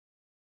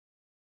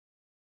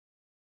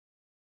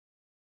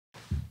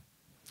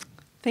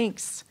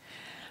Thanks.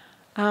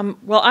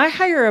 Well, I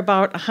hire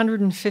about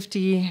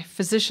 150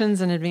 physicians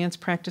and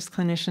advanced practice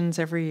clinicians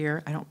every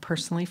year. I don't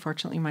personally,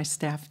 fortunately, my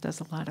staff does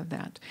a lot of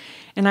that.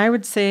 And I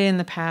would say in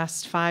the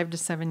past 5 to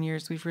 7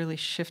 years, we've really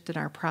shifted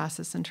our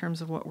process in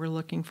terms of what we're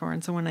looking for.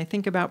 And so when I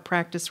think about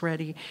practice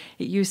ready,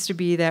 it used to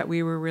be that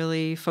we were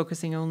really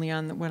focusing only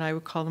on what I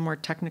would call the more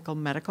technical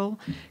medical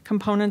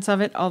components of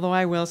it. Although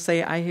I will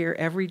say I hear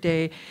every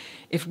day,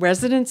 if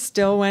residents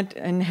still went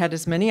and had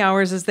as many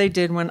hours as they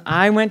did when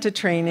I went to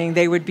training,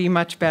 they would be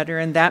much better,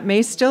 and that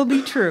may still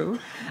be true.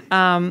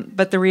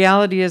 But the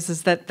reality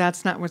is that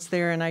that's not what's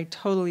there, and I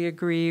totally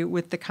agree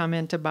with the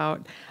comment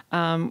about,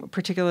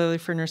 particularly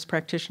for nurse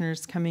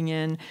practitioners coming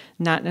in,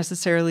 not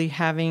necessarily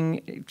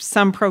having,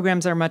 some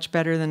programs are much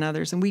better than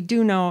others. And we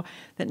do know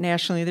that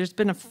nationally there's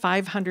been a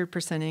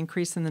 500%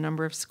 increase in the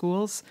number of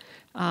schools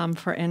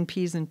for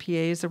NPs and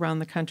PAs around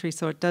the country,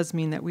 so it does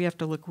mean that we have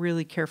to look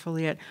really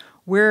carefully at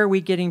where are we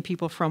getting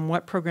people from,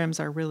 what programs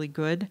are really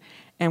good,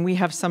 and we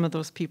have some of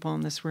those people in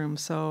this room,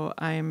 so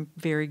I am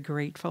very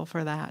grateful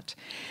for that.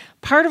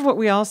 Part of what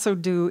we also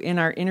do in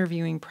our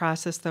interviewing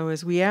process, though,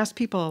 is we ask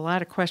people a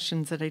lot of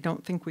questions that I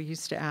don't think we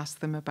used to ask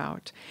them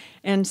about.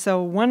 And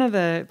so one of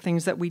the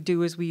things that we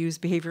do is we use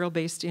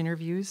behavioral-based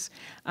interviews.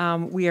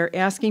 We are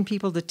asking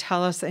people to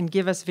tell us and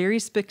give us very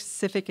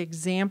specific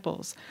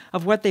examples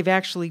of what they've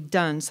actually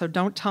done. So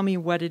don't tell me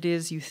what it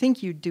is you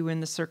think you'd do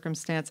in the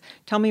circumstance.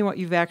 Tell me what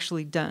you've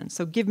actually done.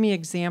 So give me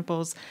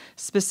examples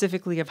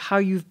specifically of how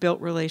you've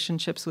built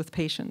relationships with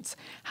patients,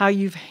 how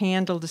you've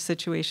handled a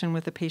situation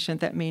with a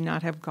patient that may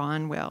not have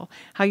gone well,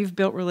 how you've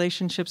built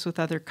relationships with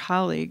other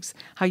colleagues,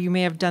 how you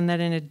may have done that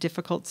in a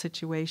difficult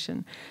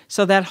situation.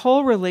 So that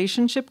whole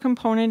relationship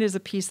component is a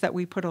piece that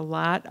we put a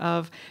lot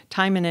of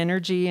time and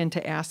energy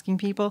into asking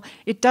people.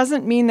 It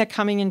doesn't mean that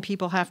coming in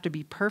people have to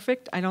be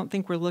perfect. I don't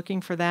think we're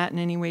looking for that in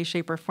any way,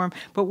 shape, or form.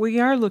 But what we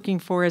are looking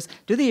for is,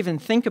 do they even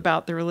think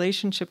about the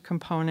relationship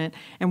component,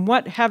 and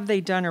what have they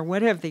done or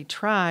what have they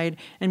tried?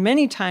 And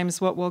many times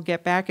what we'll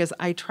get back is,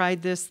 I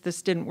tried this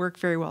didn't work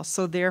very well,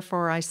 so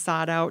therefore I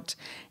sought out,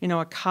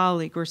 a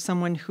colleague or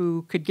someone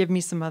who could give me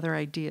some other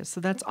ideas.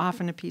 So that's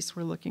often a piece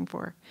we're looking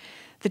for.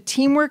 The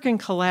teamwork and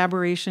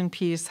collaboration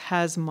piece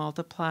has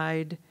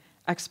multiplied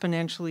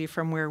exponentially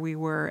from where we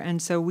were.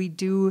 And so we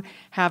do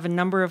have a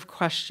number of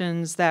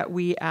questions that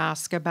we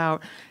ask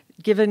about.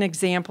 Give an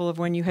example of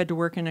when you had to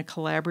work in a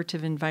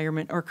collaborative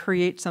environment or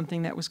create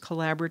something that was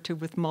collaborative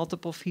with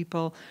multiple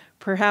people,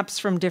 perhaps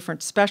from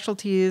different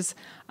specialties,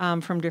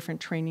 from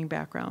different training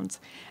backgrounds.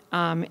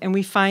 And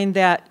we find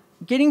that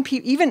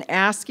even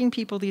asking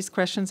people these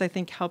questions, I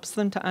think, helps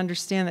them to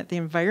understand that the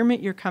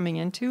environment you're coming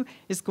into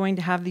is going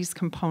to have these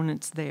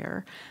components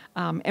there.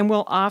 And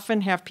we'll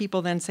often have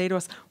people then say to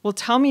us, well,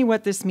 tell me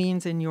what this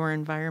means in your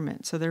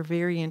environment. So they're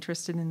very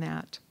interested in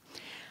that.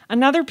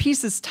 Another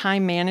piece is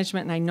time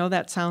management, and I know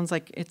that sounds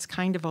like it's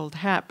kind of old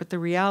hat, but the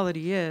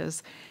reality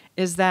is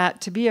that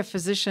to be a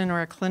physician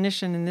or a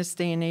clinician in this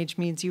day and age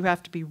means you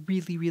have to be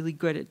really, really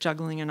good at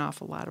juggling an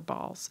awful lot of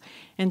balls.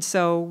 And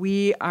so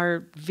we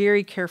are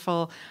very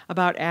careful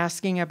about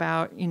asking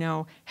about,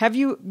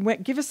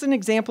 give us an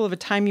example of a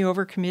time you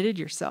overcommitted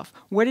yourself.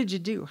 What did you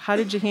do? How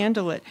did you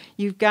handle it?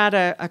 You've got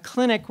a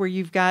clinic where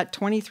you've got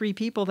 23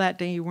 people that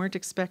day, you weren't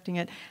expecting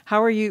it.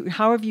 How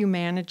have you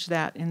managed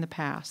that in the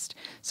past?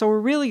 So we're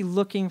really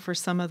looking for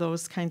some of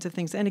those kinds of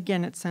things. And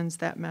again, it sends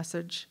that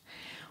message.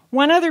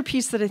 One other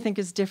piece that I think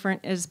is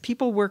different is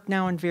people work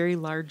now in very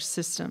large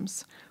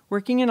systems.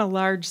 Working in a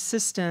large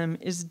system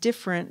is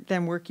different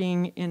than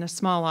working in a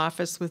small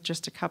office with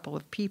just a couple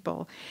of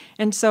people.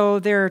 And so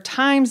there are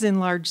times in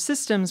large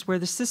systems where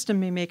the system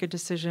may make a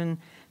decision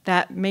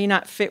that may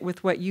not fit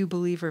with what you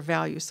believe or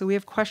value. So we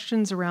have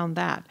questions around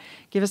that.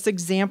 Give us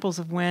examples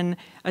of when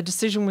a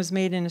decision was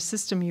made in a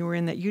system you were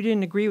in that you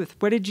didn't agree with.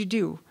 What did you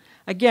do?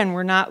 Again,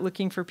 we're not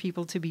looking for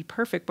people to be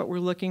perfect, but we're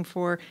looking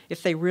for,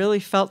 if they really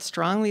felt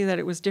strongly that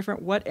it was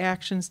different, what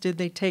actions did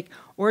they take?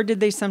 Or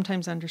did they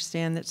sometimes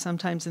understand that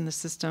sometimes in the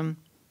system,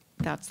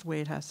 that's the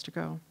way it has to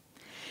go?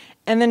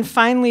 And then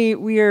finally,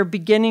 we are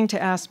beginning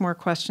to ask more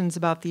questions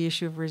about the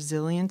issue of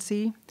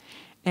resiliency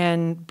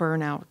and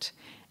burnout.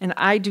 And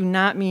I do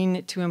not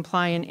mean to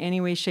imply in any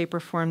way, shape,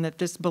 or form that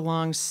this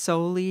belongs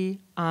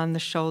solely on the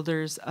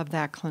shoulders of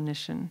that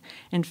clinician.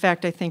 In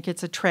fact, I think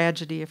it's a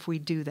tragedy if we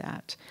do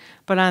that.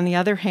 But on the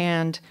other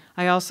hand,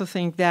 I also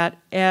think that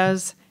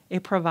as a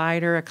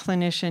provider, a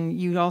clinician,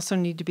 you also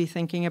need to be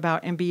thinking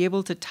about and be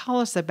able to tell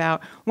us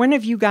about, when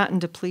have you gotten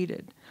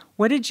depleted?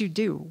 What did you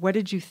do? What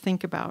did you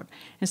think about?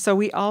 And so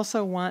we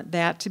also want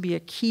that to be a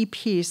key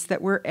piece that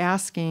we're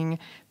asking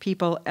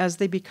people as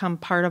they become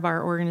part of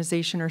our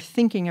organization or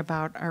thinking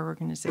about our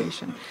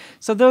organization.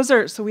 So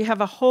we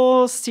have a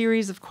whole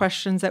series of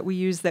questions that we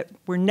use that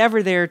were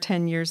never there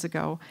 10 years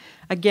ago.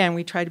 Again,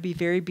 we try to be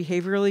very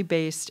behaviorally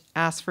based,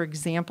 ask for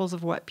examples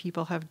of what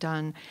people have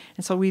done.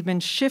 And so we've been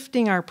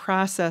shifting our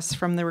process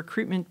from the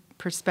recruitment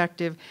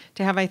perspective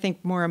to have, I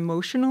think, more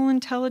emotional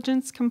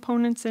intelligence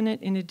components in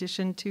it in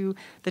addition to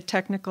the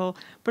technical,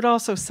 but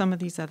also some of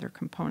these other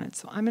components.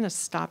 So I'm going to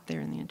stop there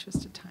in the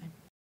interest of time.